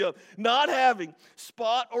cracks me up. Not having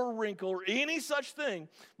spot or wrinkle or any such thing,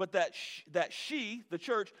 but that she, the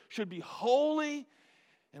church, should be holy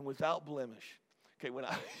and without blemish. Okay,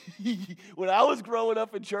 when I was growing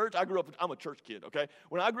up in church, I'm a church kid, okay?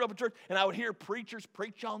 When I grew up in church and I would hear preachers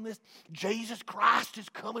preach on this, Jesus Christ is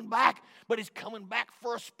coming back, but he's coming back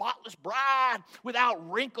for a spotless bride,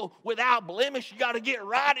 without wrinkle, without blemish. You got to get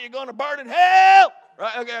right or you're going to burn in hell.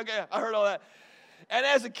 Right? Okay, I heard all that. And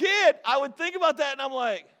as a kid, I would think about that and I'm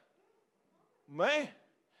like, man,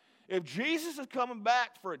 if Jesus is coming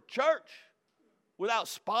back for a church without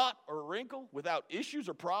spot or wrinkle, without issues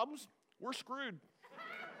or problems, we're screwed.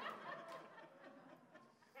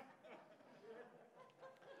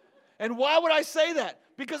 And why would I say that?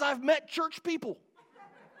 Because I've met church people.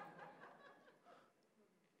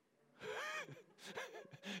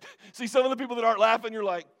 See, some of the people that aren't laughing, you're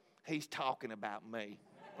like, he's talking about me,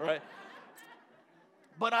 right?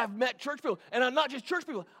 But I've met church people, and I'm not just church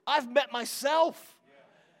people. I've met myself,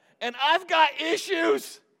 and I've got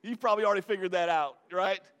issues. You've probably already figured that out,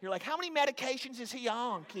 right? You're like, how many medications is he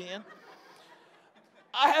on, Ken?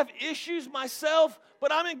 I have issues myself,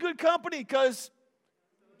 but I'm in good company because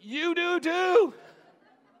you do too.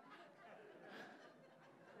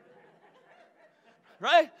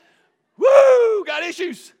 Right? Woo! Got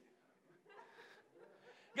issues.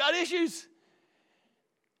 Got issues.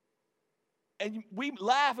 And we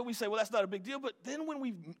laugh and we say, well, that's not a big deal. But then when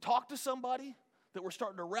we talk to somebody that we're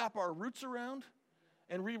starting to wrap our roots around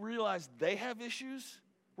and we realize they have issues,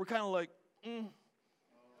 we're kind of like,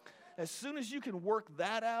 As soon as you can work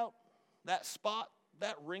that out, that spot,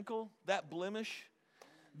 that wrinkle, that blemish,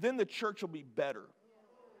 then the church will be better.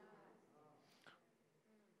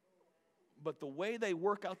 But the way they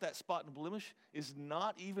work out that spot and blemish is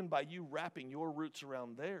not even by you wrapping your roots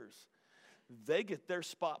around theirs. They get their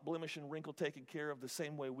spot, blemish, and wrinkle taken care of the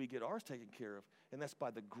same way we get ours taken care of. And that's by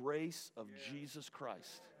the grace of Jesus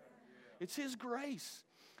Christ. It's his grace.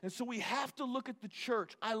 And so we have to look at the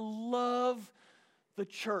church. I love the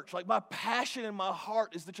church. Like, my passion in my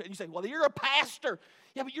heart is the church. And you say, well, you're a pastor.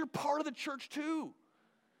 Yeah, but you're part of the church too.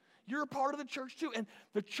 You're a part of the church too. And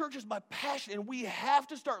the church is my passion. And we have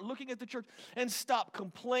to start looking at the church and stop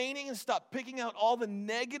complaining and stop picking out all the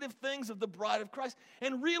negative things of the bride of Christ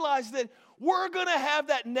and realize that we're going to have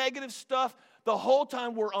that negative stuff the whole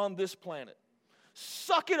time we're on this planet.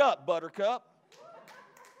 Suck it up, Buttercup.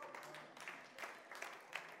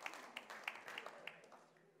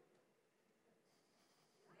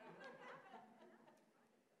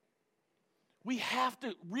 We have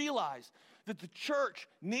to realize that the church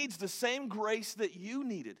needs the same grace that you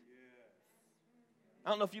needed. I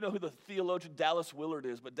don't know if you know who the theologian Dallas Willard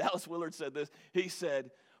is, but Dallas Willard said this. He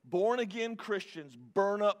said, born-again Christians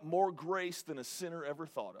burn up more grace than a sinner ever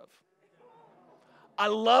thought of. I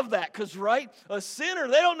love that because, right, a sinner,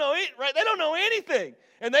 they don't know it, right? They don't know anything.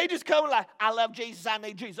 And they just come like, I love Jesus, I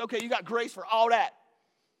need Jesus. Okay, you got grace for all that.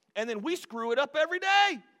 And then we screw it up every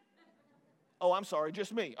day. Oh, I'm sorry,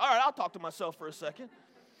 just me. All right, I'll talk to myself for a second.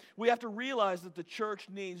 We have to realize that the church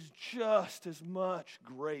needs just as much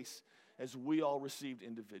grace as we all received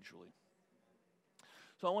individually.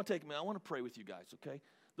 So I want to take a minute. I want to pray with you guys, okay?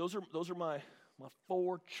 Those are my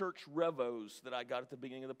 4 church revos that I got at the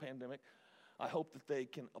beginning of the pandemic. I hope that they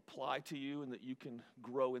can apply to you and that you can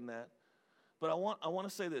grow in that. But I want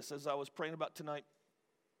to say this. As I was praying about tonight,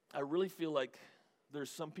 I really feel like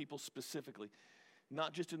there's some people specifically,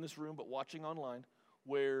 not just in this room, but watching online,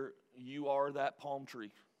 where you are that palm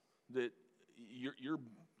tree that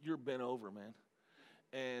you're bent over, man.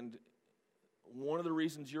 And one of the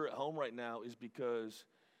reasons you're at home right now is because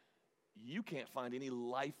you can't find any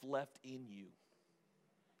life left in you.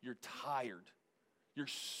 You're tired. You're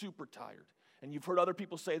super tired. And you've heard other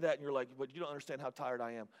people say that, and you're like, but you don't understand how tired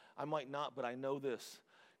I am. I might not, but I know this.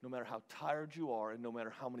 No matter how tired you are, and no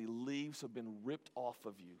matter how many leaves have been ripped off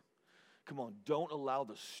of you, come on, don't allow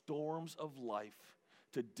the storms of life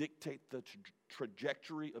to dictate the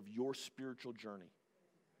trajectory of your spiritual journey.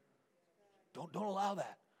 Don't allow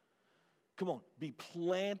that. Come on, be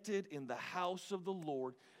planted in the house of the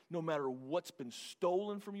Lord, no matter what's been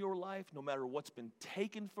stolen from your life, no matter what's been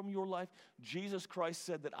taken from your life. Jesus Christ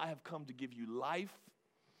said that I have come to give you life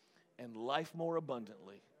and life more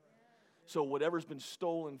abundantly. So whatever's been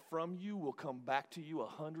stolen from you will come back to you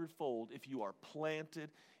 100-fold if you are planted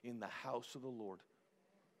in the house of the Lord.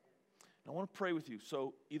 And I want to pray with you.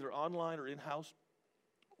 So either online or in-house,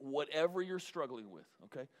 whatever you're struggling with,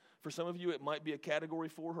 okay? For some of you, it might be a Category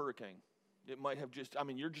 4 hurricane. It might have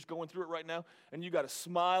you're just going through it right now, and you got a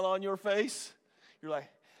smile on your face. You're like,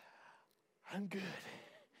 I'm good.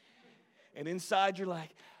 And inside, you're like,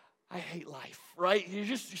 I hate life, right? You're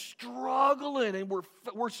just struggling, and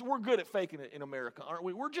we're good at faking it in America, aren't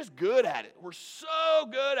we? We're just good at it. We're so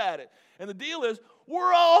good at it. And the deal is,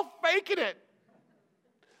 we're all faking it.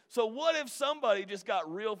 So what if somebody just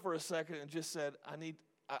got real for a second and just said, I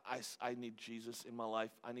need Jesus in my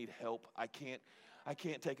life. I need help. I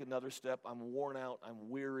can't take another step. I'm worn out. I'm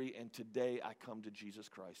weary, and today I come to Jesus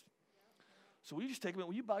Christ. So will you just take a minute?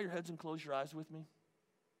 Will you bow your heads and close your eyes with me?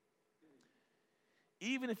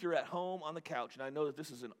 Even if you're at home on the couch, and I know that this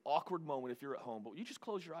is an awkward moment if you're at home, but will you just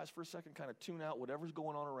close your eyes for a second, kind of tune out whatever's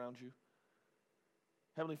going on around you?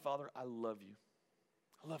 Heavenly Father, I love you.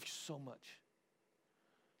 I love you so much.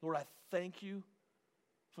 Lord, I thank you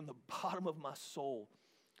from the bottom of my soul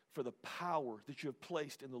for the power that you have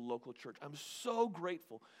placed in the local church. I'm so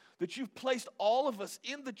grateful that you've placed all of us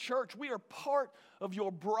in the church. We are part of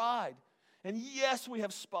your bride. And yes, we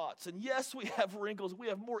have spots. And yes, we have wrinkles. We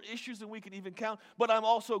have more issues than we can even count. But I'm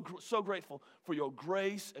also so grateful for your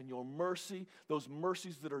grace and your mercy, those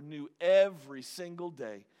mercies that are new every single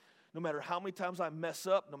day. No matter how many times I mess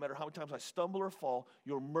up, no matter how many times I stumble or fall,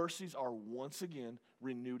 your mercies are once again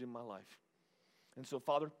renewed in my life. And so,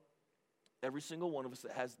 Father, every single one of us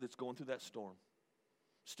that's going through that storm,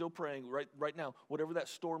 still praying right now, whatever that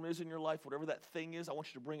storm is in your life, whatever that thing is, I want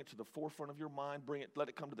you to bring it to the forefront of your mind, let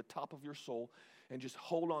it come to the top of your soul, and just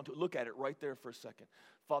hold on to it. Look at it right there for a second.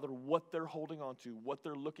 Father, what they're holding on to, what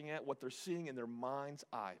they're looking at, what they're seeing in their mind's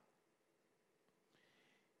eye,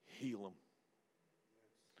 heal them.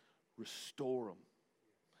 Restore them.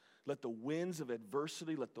 Let the winds of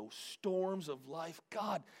adversity, let those storms of life,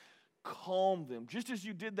 God, calm them. Just as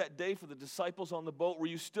you did that day for the disciples on the boat where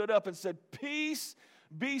you stood up and said, peace,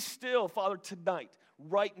 be still. Father, tonight,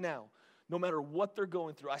 right now, no matter what they're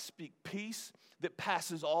going through, I speak peace that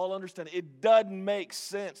passes all understanding. It doesn't make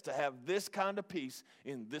sense to have this kind of peace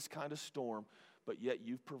in this kind of storm, but yet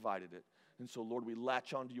you've provided it. And so, Lord, we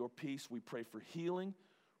latch onto your peace. We pray for healing,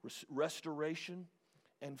 restoration,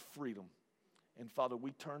 and freedom. And Father,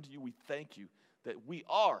 we turn to you. We thank you that we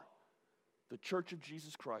are the church of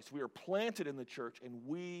Jesus Christ. We are planted in the church, and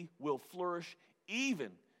we will flourish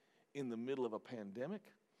even in the middle of a pandemic,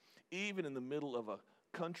 even in the middle of a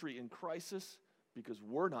country in crisis, because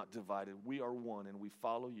we're not divided. We are one, and we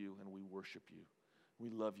follow you, and we worship you. We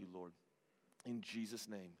love you, Lord. In Jesus'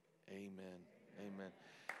 name, amen. Amen.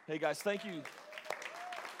 Hey, guys, thank you.